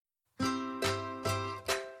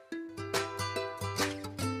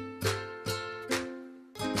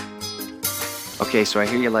Okay, so I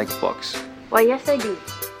hear you like books. Why, yes, I do.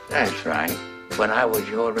 That's right. When I was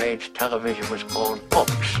your age, television was called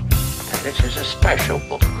books. And this is a special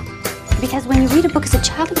book. Because when you read a book as a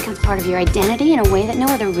child, it becomes part of your identity in a way that no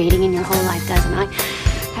other reading in your whole life does. And I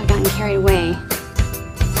have gotten carried away.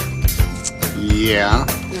 Yeah.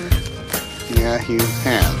 Yeah, you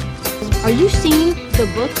have. Are you seeing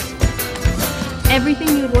the books?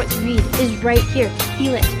 Everything you would want to read is right here.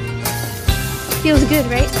 Feel it. Feels good,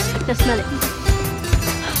 right? Now smell it.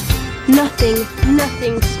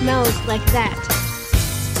 Nothing smells like that.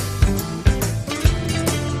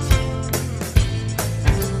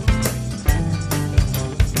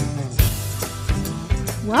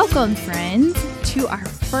 Welcome, friends, to our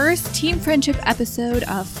first Team Friendship episode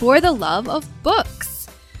of For the Love of Books.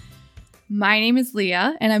 My name is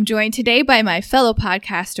Leah, and I'm joined today by my fellow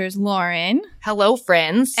podcasters, Lauren. Hello,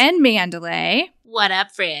 friends. And Mandalay. What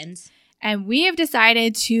up, friends? And we have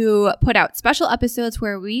decided to put out special episodes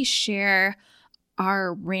where we share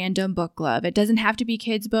our random book love. It doesn't have to be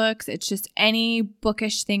kids' books. It's just any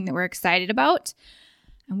bookish thing that we're excited about.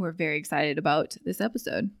 And we're very excited about this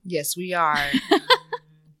episode. Yes, we are.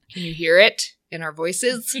 Can you hear it in our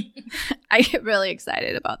voices? I get really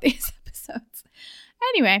excited about these episodes.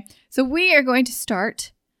 Anyway, so we are going to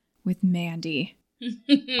start with Mandy,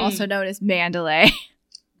 also known as Mandalay.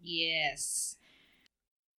 Yes.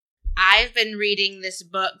 I've been reading this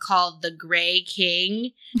book called The Grey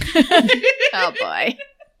King. Oh, boy.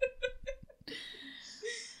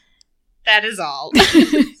 That is all.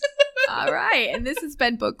 All right. And this has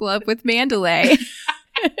been Book Love with Mandalay.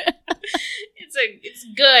 It's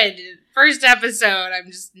good. First episode, I'm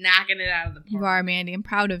just knocking it out of the park. You are, Mandy. I'm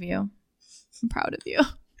proud of you. I'm proud of you.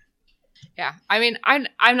 Yeah. I mean,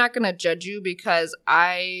 I'm not going to judge you because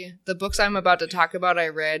the books I'm about to talk about, I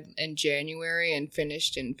read in January and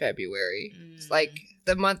finished in February. It's like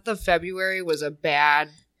the month of February was a bad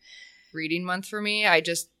reading month for me. I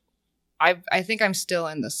think I'm still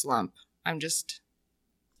in the slump. I'm just...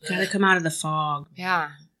 Gotta come out of the fog.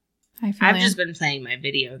 Yeah. I've just been playing my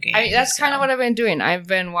video game. That's kind of what I've been doing. I've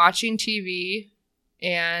been watching TV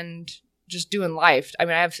and just doing life. I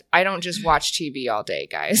mean, I don't just watch TV all day,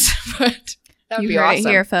 guys. But that'd be awesome. You heard it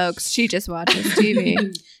here, folks. She just watches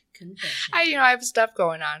TV. I have stuff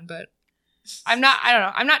going on, but I'm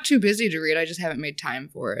not too busy to read. I just haven't made time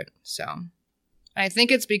for it. So I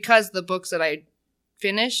think it's because the books that I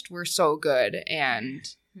finished were so good, and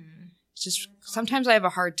it's just sometimes I have a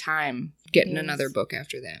hard time getting another book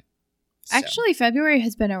after that. So. Actually, February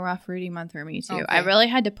has been a rough reading month for me, too. Okay. I really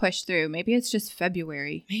had to push through. Maybe it's just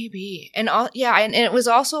February. Maybe. And and it was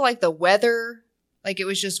also like the weather. Like it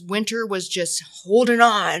was just winter was just holding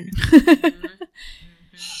on.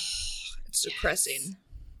 It's depressing. Yes.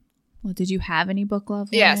 Well, did you have any book love?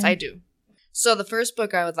 Yes, I do. So the first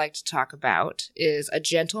book I would like to talk about is A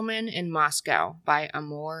Gentleman in Moscow by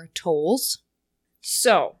Amor Towles.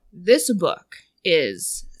 So this book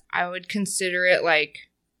is, I would consider it like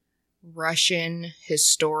Russian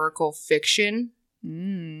historical fiction.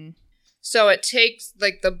 So it takes,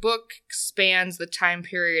 like, the book spans the time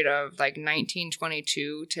period of like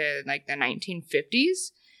 1922 to like the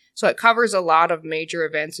 1950s. So it covers a lot of major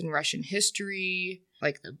events in Russian history,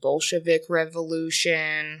 like the Bolshevik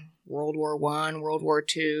Revolution, World War I, World War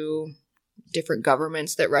II, different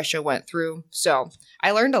governments that Russia went through. So I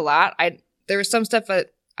learned a lot. There was some stuff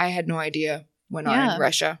that I had no idea went on in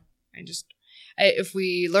Russia. If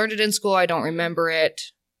we learned it in school, I don't remember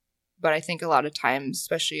it. But I think a lot of times,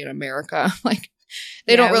 especially in America, like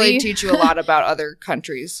they don't really teach you a lot about other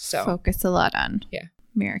countries. So focus a lot on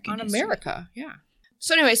American history. America, yeah.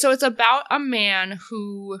 So anyway, so it's about a man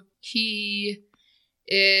who he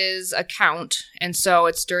is a count, and so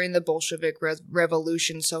it's during the Bolshevik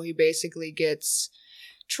Revolution. So he basically gets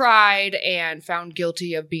tried and found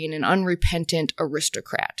guilty of being an unrepentant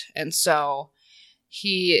aristocrat, and so.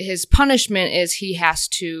 His punishment is he has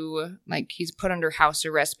to, like, he's put under house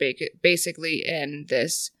arrest basically in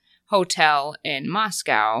this hotel in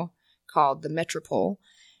Moscow called the Metropole.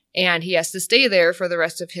 And he has to stay there for the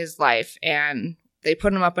rest of his life. And they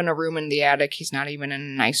put him up in a room in the attic. He's not even in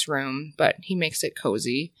a nice room, but he makes it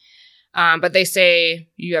cozy. But they say,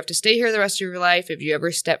 you have to stay here the rest of your life. If you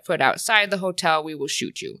ever step foot outside the hotel, we will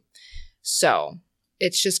shoot you. So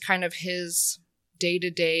it's just kind of his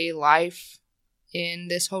day-to-day life in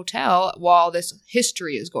this hotel while this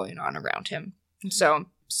history is going on around him. So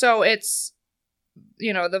it's,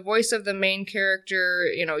 the voice of the main character,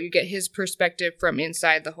 you get his perspective from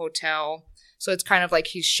inside the hotel. So it's kind of like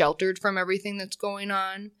he's sheltered from everything that's going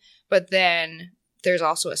on. But then there's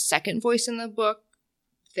also a second voice in the book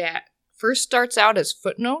that first starts out as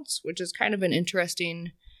footnotes, which is kind of an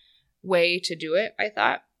interesting way to do it, I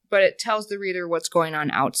thought. But it tells the reader what's going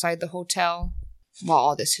on outside the hotel while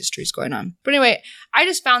all this history is going on. But anyway, I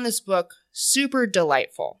just found this book super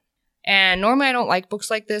delightful. And normally I don't like books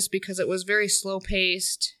like this because it was very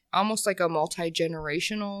slow-paced, almost like a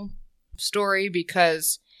multi-generational story,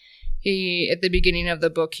 because at the beginning of the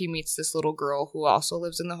book, he meets this little girl who also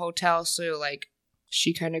lives in the hotel. So, like,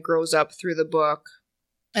 she kind of grows up through the book.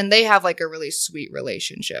 And they have, like, a really sweet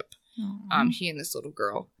relationship, he and this little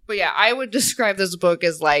girl. But yeah, I would describe this book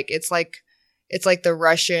as, like, it's like the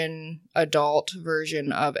Russian adult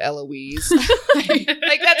version of Eloise.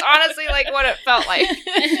 like that's honestly like what it felt like.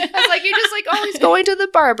 It's like you're just like, oh, he's going to the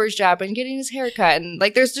barber shop and getting his hair cut, and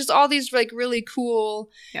like there's just all these like really cool,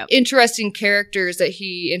 interesting characters that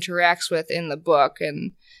he interacts with in the book.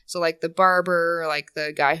 And so like the barber, like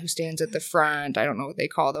the guy who stands at the front, I don't know what they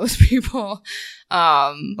call those people.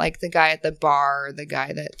 Like the guy at the bar, the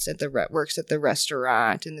guy that's works at the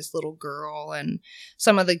restaurant, and this little girl, and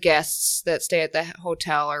some of the guests that stay at the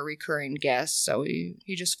hotel are recurring guests. So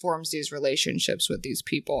he just forms these relationships with these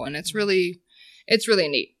people, and it's really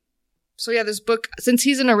neat. So yeah, this book, since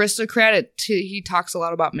he's an aristocrat, he talks a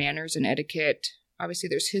lot about manners and etiquette. Obviously,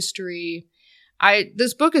 there's history.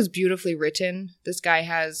 This book is beautifully written. This guy,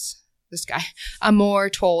 Amor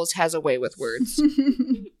Towles, has a way with words.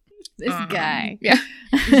 This guy. Yeah.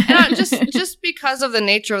 And just because of the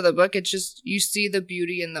nature of the book, it's just, you see the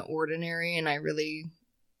beauty in the ordinary, and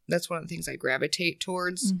that's one of the things I gravitate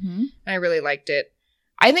towards. Mm-hmm. And I really liked it.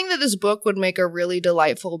 I think that this book would make a really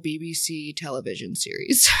delightful BBC television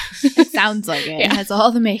series. It sounds like it. Yeah. It has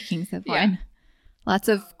all the makings of one. Yeah. Lots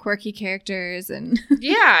of quirky characters and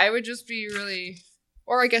yeah, I would just be really,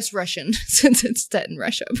 or I guess Russian since it's set in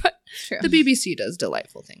Russia, but True. The BBC does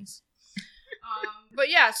delightful things. But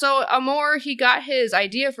yeah, so Amor, he got his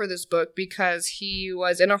idea for this book because he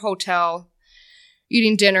was in a hotel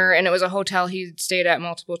eating dinner, and it was a hotel he'd stayed at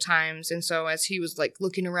multiple times. And so as he was like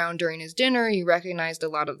looking around during his dinner, he recognized a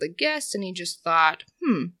lot of the guests, and he just thought,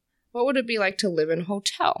 what would it be like to live in a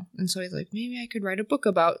hotel? And so he's like, maybe I could write a book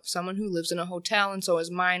about someone who lives in a hotel. And so his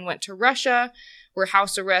mind went to Russia, where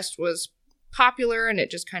house arrest was popular, and it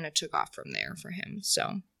just kind of took off from there for him.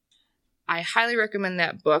 So I highly recommend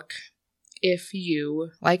that book if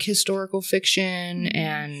you like historical fiction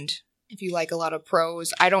and if you like a lot of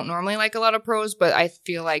prose. I don't normally like a lot of prose, but I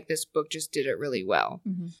feel like this book just did it really well.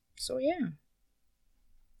 Mm-hmm. So yeah.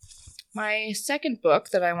 My second book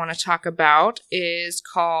that I want to talk about is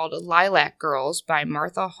called Lilac Girls by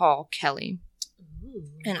Martha Hall Kelly. Ooh.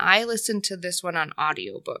 And I listened to this one on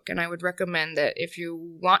audiobook, and I would recommend that if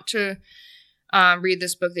you want to read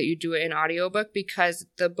this book that you do it in audiobook, because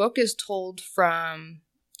the book is told from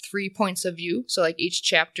 3 points of view. So like each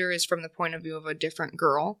chapter is from the point of view of a different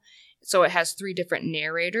girl. So it has 3 different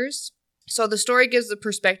narrators. So the story gives the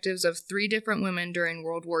perspectives of 3 different women during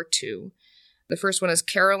World War II. The first one is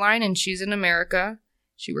Caroline, and she's in America.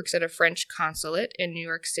 She works at a French consulate in New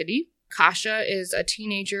York City. Kasia is a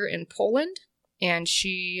teenager in Poland, and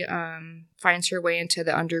she finds her way into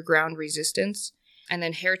the underground resistance. And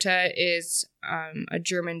then Herta is a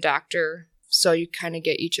German doctor, so you kind of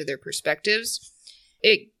get each of their perspectives.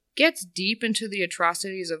 It gets deep into the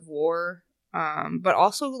atrocities of war, but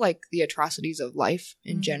also like the atrocities of life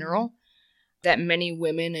in general that many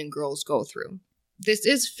women and girls go through. This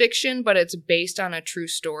is fiction, but it's based on a true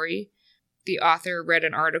story. The author read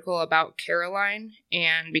an article about Caroline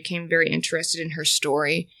and became very interested in her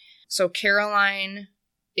story. So Caroline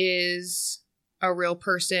is a real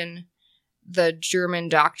person. The German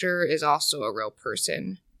doctor is also a real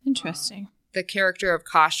person. Interesting. The character of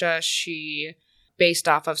Kasia, she based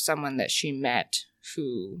off of someone that she met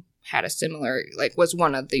who had a similar, like, was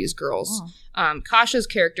one of these girls. Oh. Kasia's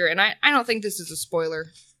character, and I don't think this is a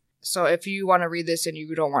spoiler. So if you want to read this and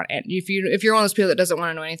you don't want, if you're one of those people that doesn't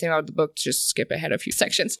want to know anything about the book, just skip ahead a few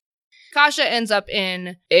sections. Kasia ends up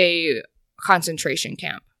in a concentration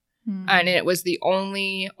camp. And it was the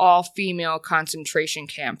only all-female concentration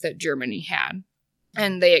camp that Germany had.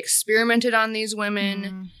 And they experimented on these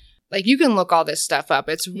women. Like, you can look all this stuff up.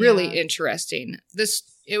 It's really interesting.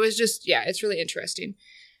 It's really interesting.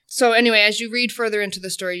 So anyway, as you read further into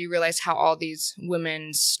the story, you realize how all these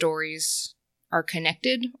women's stories are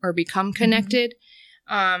connected or become connected.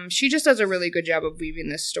 She just does a really good job of weaving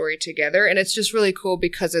this story together. And it's just really cool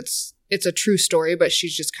because it's a true story, but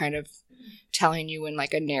she's just kind of telling you in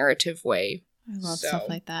like a narrative way. I love stuff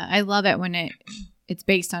like that. I love it when it's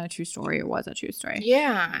based on a true story or was a true story.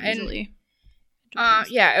 Yeah. Usually.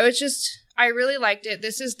 It was just, I really liked it.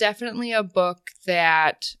 This is definitely a book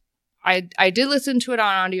that I did listen to it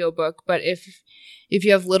on audiobook, but if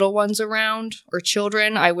you have little ones around or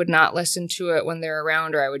children, I would not listen to it when they're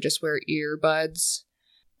around, or I would just wear earbuds.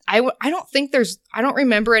 I don't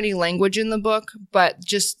remember any language in the book, but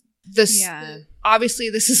just this, obviously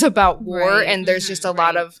this is about war, and there's just a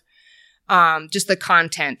lot of, just the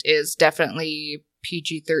content is definitely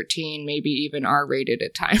PG-13, maybe even R-rated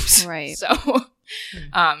at times. Right.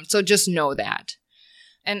 So just know that.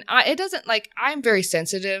 And it doesn't, like, I'm very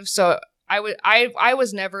sensitive, so I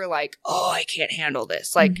was never like, oh, I can't handle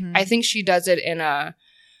this. Like, I think she does it in an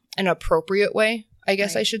appropriate way, I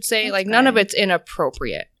guess I should say. That's like, none of it's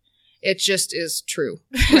inappropriate. It just is true.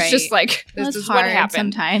 It's just like, this is what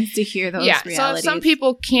happened. Sometimes to hear those realities. So if some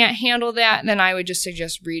people can't handle that, then I would just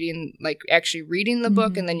suggest actually reading the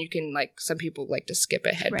book, and then you can, like, some people like to skip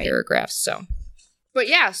ahead paragraphs. So, but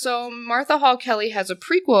yeah, so Martha Hall Kelly has a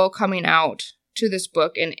prequel coming out to this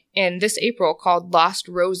book in this April called Lost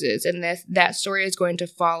Roses, and that story is going to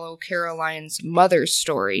follow Caroline's mother's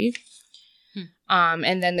story.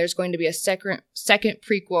 And then there's going to be a second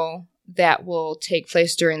prequel that will take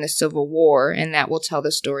place during the Civil War, and that will tell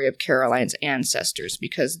the story of Caroline's ancestors,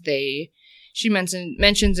 because she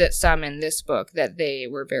mentions it some in this book that they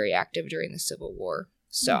were very active during the Civil War.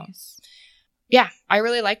 So, yeah, I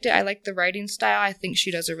really liked it. I liked the writing style. I think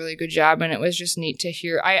she does a really good job, and it was just neat to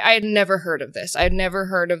hear. I had never heard of this. I had never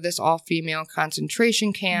heard of this all-female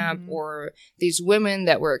concentration camp or these women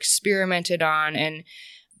that were experimented on, and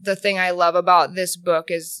the thing I love about this book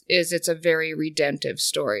is it's a very redemptive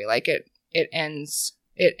story. Like it ends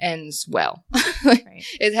well.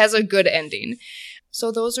 It has a good ending.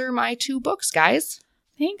 So those are my 2 books, guys.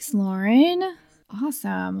 Thanks, Lauren.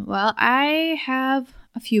 Awesome. Well, I have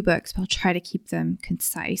a few books, but I'll try to keep them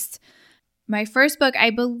concise. My first book, I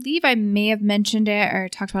believe I may have mentioned it or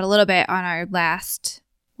talked about a little bit on our last,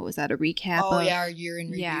 what was that, a recap? Our year in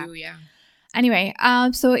review, yeah. Anyway,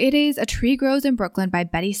 so it is A Tree Grows in Brooklyn by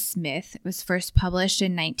Betty Smith. It was first published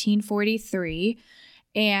in 1943.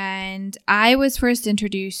 And I was first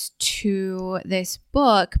introduced to this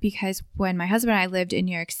book because when my husband and I lived in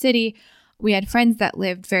New York City, we had friends that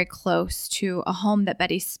lived very close to a home that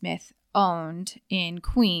Betty Smith owned in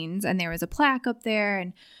Queens. And there was a plaque up there.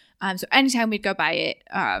 And so anytime we'd go by it,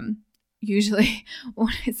 usually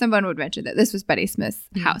someone would mention that this was Betty Smith's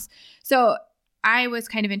house. So I was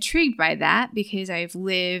kind of intrigued by that because I've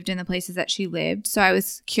lived in the places that she lived. So I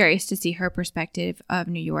was curious to see her perspective of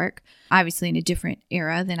New York, obviously in a different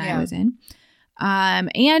era than I was in. And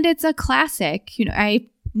it's a classic. You know, I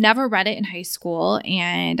never read it in high school,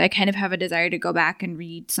 and I kind of have a desire to go back and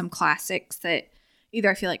read some classics that either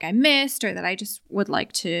I feel like I missed or that I just would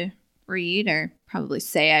like to read, or probably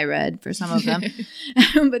say I read for some of them.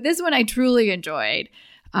 But this one I truly enjoyed.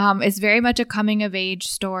 It's very much a coming of age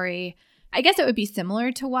story. I guess it would be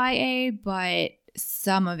similar to YA, but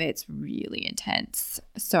some of it's really intense.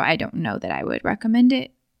 So I don't know that I would recommend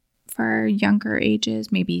it for younger ages,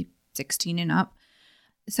 maybe 16 and up.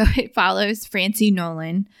 So it follows Francie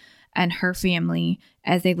Nolan and her family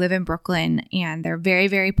as they live in Brooklyn, and they're very,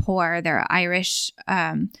 very poor. They're Irish.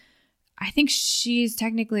 I think she's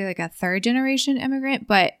technically like a 3rd generation immigrant,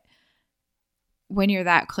 but when you're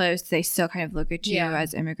that close, they still kind of look at you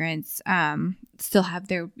as immigrants, still have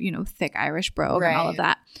their, thick Irish brogue and all of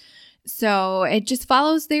that. So it just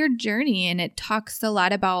follows their journey, and it talks a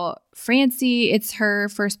lot about Francie. It's her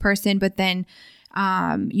first person, but then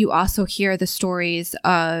you also hear the stories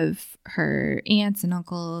of her aunts and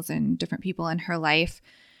uncles and different people in her life,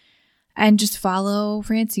 and just follow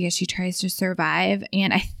Francie as she tries to survive.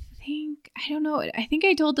 And I think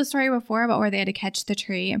I told the story before about where they had to catch the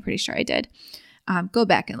tree. I'm pretty sure I did. Go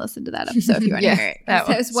back and listen to that episode if you want to hear it. That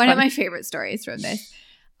was one of my favorite stories from this.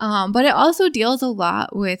 But it also deals a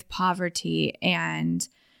lot with poverty and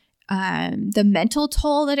the mental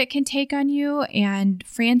toll that it can take on you. And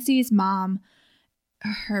Francie's mom,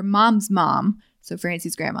 her mom's mom, so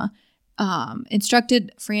Francie's grandma,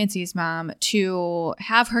 instructed Francie's mom to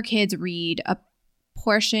have her kids read a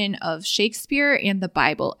portion of Shakespeare and the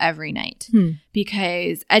Bible every night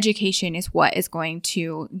because education is what is going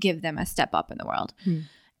to give them a step up in the world.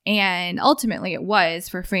 And ultimately it was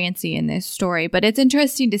for Francie in this story. But it's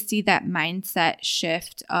interesting to see that mindset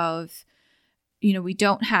shift of, we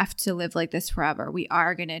don't have to live like this forever. We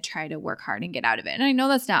are going to try to work hard and get out of it. And I know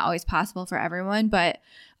that's not always possible for everyone, but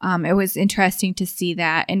it was interesting to see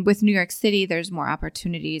that. And with New York City, there's more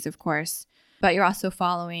opportunities, of course, but you're also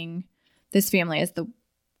following this family as the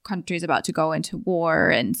country is about to go into war.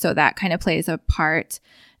 And so that kind of plays a part.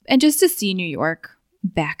 And just to see New York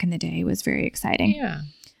back in the day was very exciting. Yeah.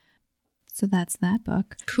 So that's that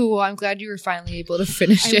book. Cool. I'm glad you were finally able to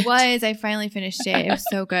finish it. I finally finished it. It was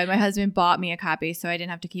so good. My husband bought me a copy, so I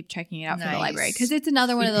didn't have to keep checking it out from the library because it's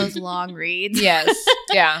another one of those long reads. Yes.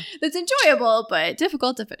 Yeah. That's enjoyable, but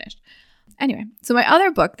difficult to finish. Anyway, so my other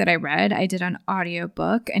book that I read, I did an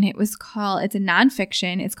audiobook, and it's a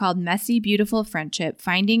nonfiction. It's called Messy, Beautiful Friendship,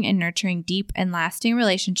 Finding and Nurturing Deep and Lasting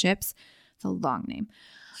Relationships. It's a long name.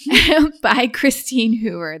 By Christine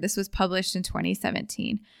Hoover. This was published in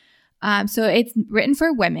 2017. So it's written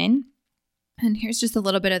for women. And here's just a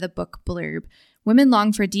little bit of the book blurb. Women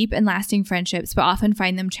long for deep and lasting friendships, but often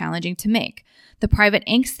find them challenging to make. The private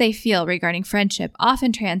angst they feel regarding friendship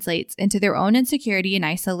often translates into their own insecurity and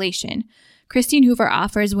isolation. Christine Hoover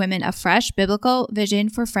offers women a fresh biblical vision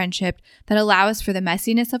for friendship that allows for the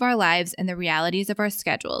messiness of our lives and the realities of our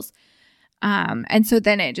schedules. And so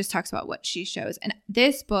then it just talks about what she shows. And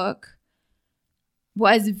this book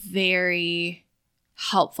was very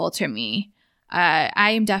helpful to me.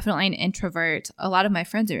 I am definitely an introvert. A lot of my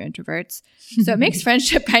friends are introverts. So it makes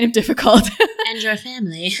friendship kind of difficult. And your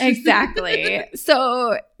family. Exactly.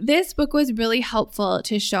 So this book was really helpful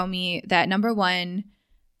to show me that, number one,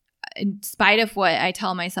 in spite of what I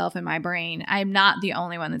tell myself in my brain, I'm not the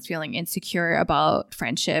only one that's feeling insecure about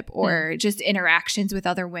friendship or just interactions with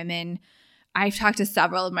other women. I've talked to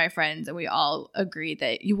several of my friends, and we all agree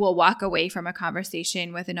that you will walk away from a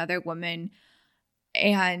conversation with another woman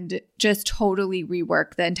and just totally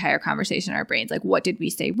rework the entire conversation in our brains. Like, what did we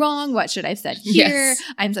say wrong? What should I have said here? Yes.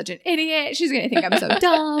 I'm such an idiot. She's going to think I'm so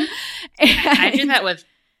dumb. I do that with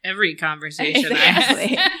every conversation.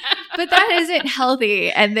 Exactly. But that isn't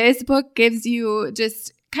healthy. And this book gives you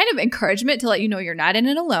just kind of encouragement to let you know you're not in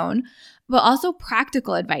it alone, but also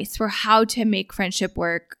practical advice for how to make friendship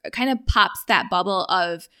work. It kind of pops that bubble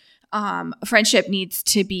of friendship needs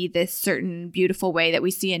to be this certain beautiful way that we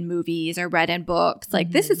see in movies or read in books.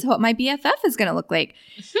 Like, this is what my BFF is going to look like.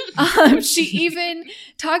 She even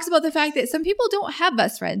talks about the fact that some people don't have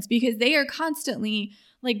best friends because they are constantly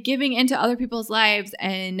like giving into other people's lives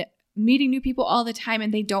and meeting new people all the time,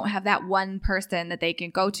 and they don't have that one person that they can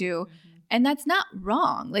go to. And that's not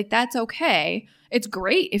wrong. Like, that's okay. It's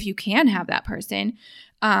great if you can have that person,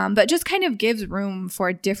 but just kind of gives room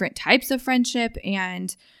for different types of friendship.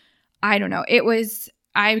 And I don't know.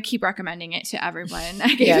 I keep recommending it to everyone.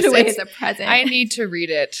 I gave it away as a present. I need to read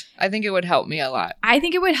it. I think it would help me a lot. I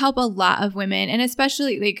think it would help a lot of women. And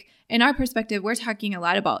especially like in our perspective, we're talking a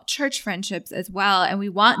lot about church friendships as well. And we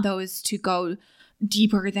want those to go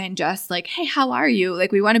deeper than just like, hey, how are you?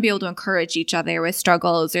 Like, we want to be able to encourage each other with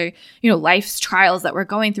struggles or, life's trials that we're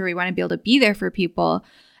going through. We want to be able to be there for people.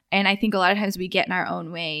 And I think a lot of times we get in our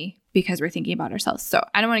own way because we're thinking about ourselves. So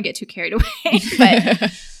I don't want to get too carried away,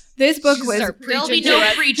 but this book was... There'll be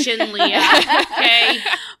no preaching, Leah. Okay.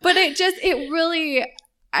 But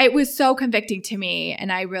it was so convicting to me.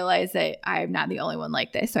 And I realized that I'm not the only one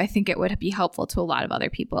like this. So I think it would be helpful to a lot of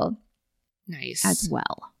other people. Nice. As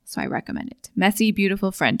well. So I recommend it. Messy,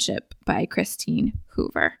 Beautiful Friendship by Christine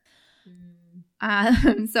Hoover.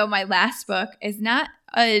 So my last book is not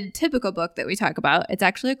a typical book that we talk about. It's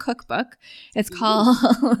actually a cookbook. It's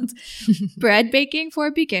called Bread Baking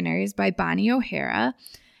for Beginners by Bonnie O'Hara.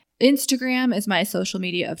 Instagram is my social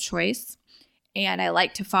media of choice. And I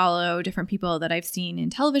like to follow different people that I've seen in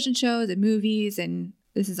television shows and movies. And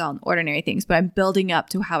this is all ordinary things, but I'm building up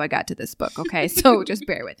to how I got to this book. Okay. So just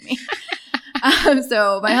bear with me.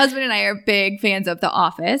 So my husband and I are big fans of The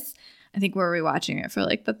Office. I think we're rewatching it for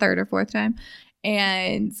like the third or fourth time.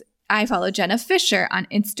 And I follow Jenna Fisher on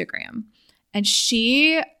Instagram. And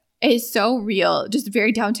she is so real, just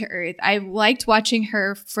very down to earth. I liked watching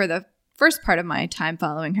her for the first part of my time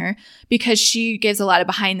following her because she gives a lot of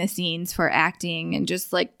behind the scenes for acting and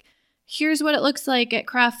just like, here's what it looks like at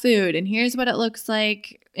craft food and here's what it looks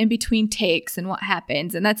like in between takes and what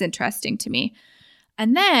happens. And that's interesting to me.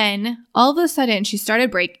 And then all of a sudden she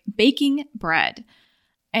started baking bread,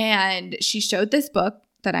 and she showed this book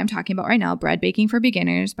that I'm talking about right now, Bread Baking for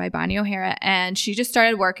Beginners by Bonnie O'Hara. And she just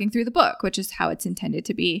started working through the book, which is how it's intended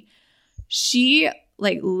to be. She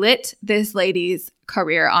lit this lady's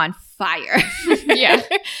career on fire. Yeah.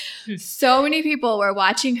 So many people were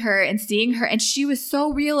watching her and seeing her, and she was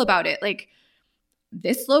so real about it. Like,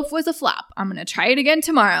 this loaf was a flop. I'm going to try it again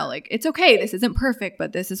tomorrow. Like, it's okay. This isn't perfect,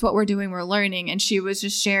 but this is what we're doing. We're learning. And she was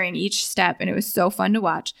just sharing each step, and it was so fun to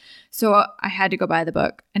watch. So I had to go buy the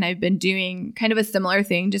book, and I've been doing kind of a similar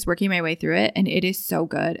thing, just working my way through it. And it is so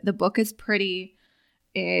good. The book is pretty.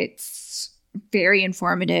 It's very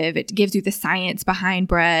informative. It gives you the science behind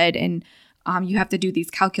bread, and you have to do these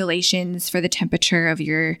calculations for the temperature of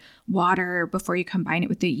your water before you combine it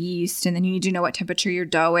with the yeast. And then you need to know what temperature your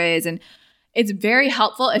dough is. And It's very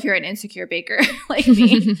helpful if you're an insecure baker like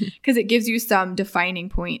me, because it gives you some defining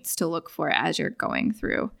points to look for as you're going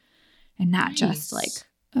through, and not just like,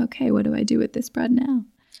 okay, what do I do with this bread now?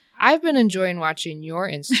 I've been enjoying watching your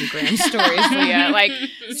Instagram stories, Leah. Like,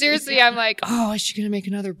 seriously, I'm like, oh, is she going to make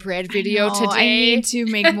another bread video today? I need to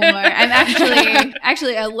make more. I'm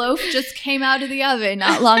actually, a loaf just came out of the oven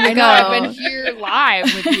not long ago. I know, I've been here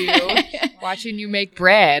live with you, watching you make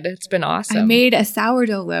bread. It's been awesome. I made a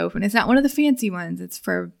sourdough loaf, and it's not one of the fancy ones. It's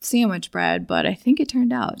for sandwich bread, but I think it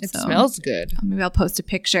turned out. It smells good. Maybe I'll post a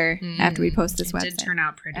picture after we post this website. It did turn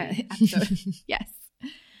out pretty. Yes.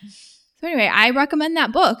 So anyway, I recommend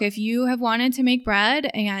that book. If you have wanted to make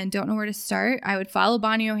bread and don't know where to start, I would follow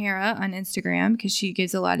Bonnie O'Hara on Instagram because she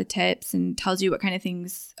gives a lot of tips and tells you what kind of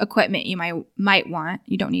equipment you might want.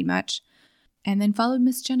 You don't need much. And then follow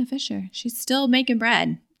Miss Jenna Fisher. She's still making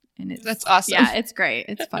bread. And that's awesome. Yeah, it's great.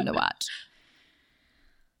 It's fun to watch.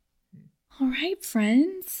 All right,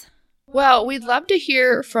 friends. Well, we'd love to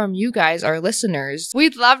hear from you guys, our listeners.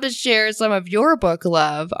 We'd love to share some of your book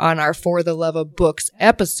love on our For the Love of Books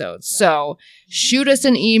episodes. So shoot us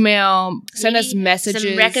an email, send us messages.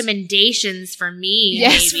 Some recommendations for me.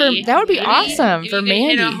 Yes, maybe. that would be awesome for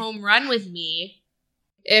Mandy. Hit a home run with me.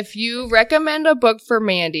 If you recommend a book for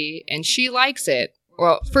Mandy and she likes it,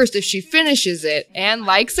 well, first, if she finishes it and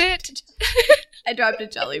likes it, I dropped a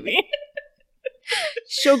jelly bean.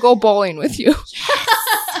 She'll go bowling with you.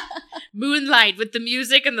 Moonlight with the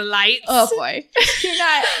music and the lights. Oh boy.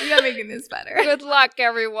 You're not making this better. Good luck,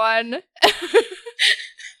 everyone.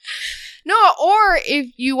 No, or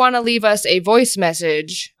if you want to leave us a voice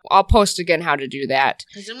message, I'll post again how to do that.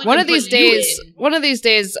 One of these days,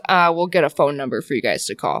 we'll get a phone number for you guys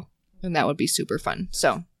to call, and that would be super fun.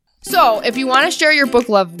 So if you want to share your book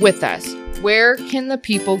love with us, where can the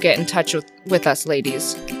people get in touch with us,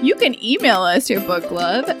 ladies? You can email us your book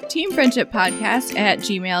love,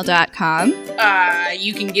 teamfriendshippodcast@gmail.com.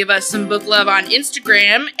 You can give us some book love on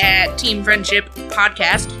Instagram at Team Friendship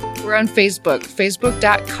Podcast. We're on Facebook,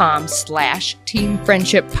 facebook.com/Team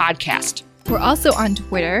Friendship Podcast. We're also on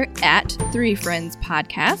Twitter at 3 Friends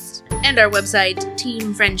Podcast. And our website,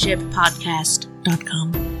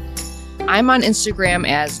 teamfriendshippodcast.com. I'm on Instagram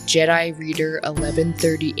as Jedi Reader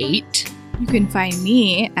 1138. You can find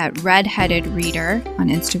me at Redheaded Reader on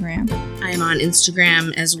Instagram. I'm on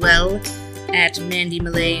Instagram as well at Mandy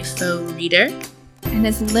Malay Faux Reader. And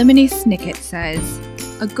as Lemony Snicket says,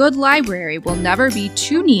 a good library will never be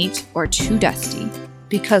too neat or too dusty.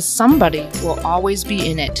 Because somebody will always be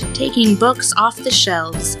in it. Taking books off the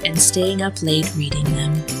shelves and staying up late reading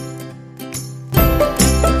them.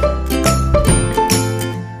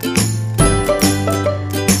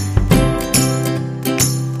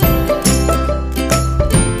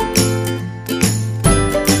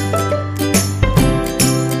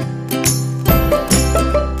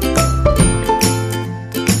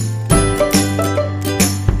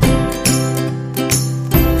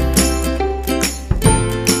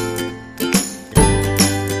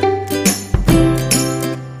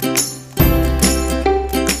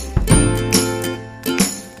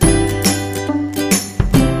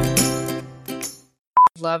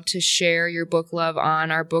 Love to share your book love on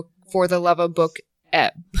our book For the Love of Book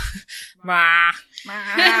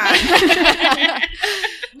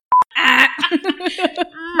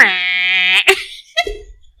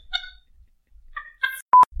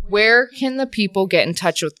Where can the people get in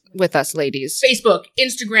touch with us, ladies? Facebook,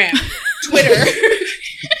 Instagram, Twitter.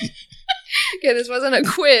 Okay, this wasn't a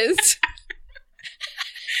quiz.